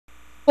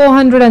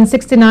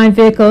469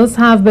 vehicles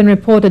have been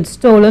reported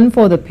stolen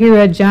for the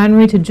period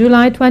January to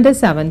July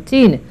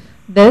 2017.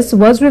 This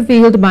was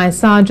revealed by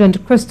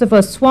Sergeant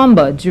Christopher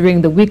Swamber during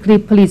the weekly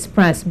police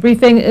press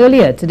briefing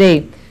earlier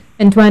today.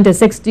 In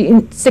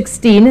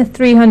 2016,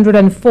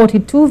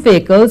 342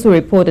 vehicles were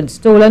reported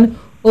stolen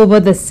over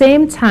the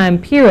same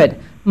time period,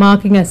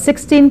 marking a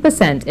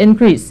 16%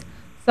 increase.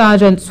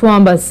 Sergeant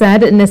Swamber said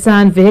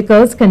Nissan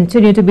vehicles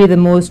continue to be the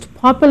most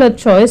popular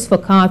choice for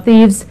car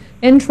thieves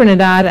in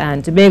Trinidad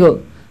and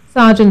Tobago.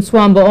 Sergeant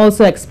Swamber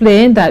also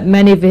explained that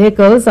many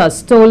vehicles are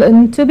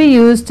stolen to be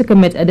used to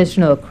commit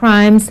additional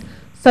crimes,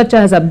 such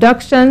as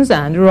abductions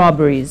and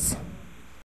robberies.